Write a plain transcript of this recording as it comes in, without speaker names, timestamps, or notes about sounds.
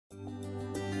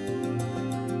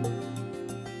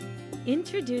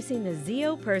Introducing the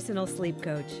Zeo Personal Sleep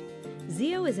Coach.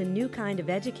 Zeo is a new kind of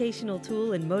educational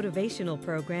tool and motivational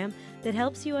program that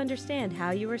helps you understand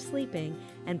how you are sleeping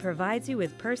and provides you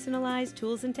with personalized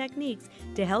tools and techniques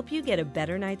to help you get a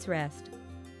better night's rest.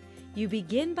 You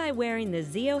begin by wearing the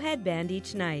Zeo headband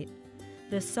each night.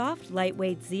 The soft,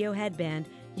 lightweight Zeo headband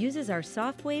uses our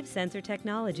soft wave sensor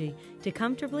technology to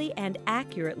comfortably and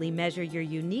accurately measure your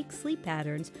unique sleep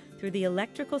patterns through the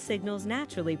electrical signals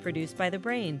naturally produced by the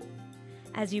brain.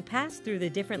 As you pass through the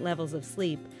different levels of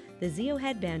sleep, the Zeo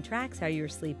headband tracks how you're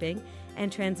sleeping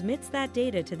and transmits that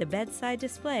data to the bedside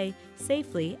display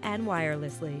safely and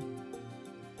wirelessly.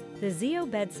 The Zeo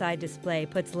bedside display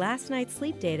puts last night's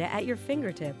sleep data at your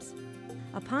fingertips.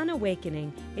 Upon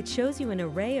awakening, it shows you an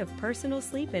array of personal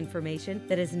sleep information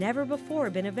that has never before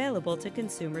been available to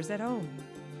consumers at home.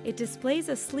 It displays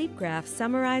a sleep graph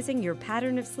summarizing your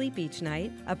pattern of sleep each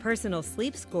night, a personal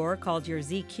sleep score called your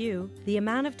ZQ, the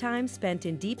amount of time spent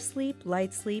in deep sleep,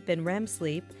 light sleep, and REM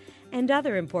sleep, and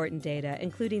other important data,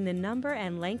 including the number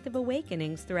and length of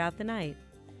awakenings throughout the night.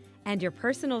 And your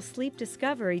personal sleep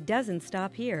discovery doesn't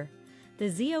stop here. The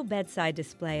Zeo bedside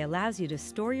display allows you to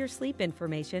store your sleep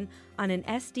information on an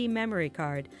SD memory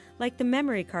card, like the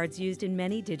memory cards used in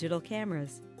many digital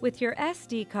cameras. With your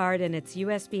SD card and its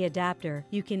USB adapter,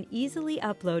 you can easily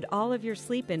upload all of your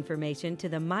sleep information to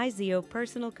the MyZeo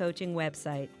Personal Coaching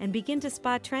website and begin to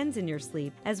spot trends in your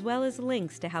sleep, as well as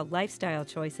links to how lifestyle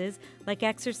choices like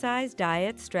exercise,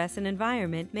 diet, stress, and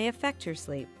environment may affect your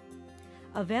sleep.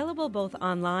 Available both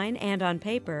online and on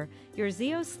paper, your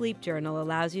Zeo Sleep Journal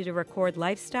allows you to record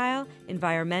lifestyle,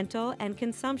 environmental, and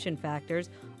consumption factors,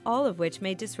 all of which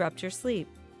may disrupt your sleep.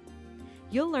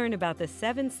 You'll learn about the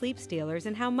 7 sleep stealers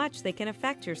and how much they can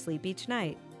affect your sleep each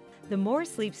night. The more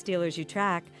sleep stealers you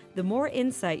track, the more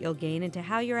insight you'll gain into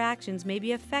how your actions may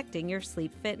be affecting your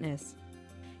sleep fitness.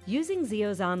 Using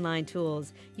Zeo's online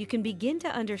tools, you can begin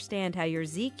to understand how your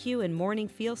ZQ and morning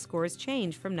feel scores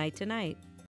change from night to night.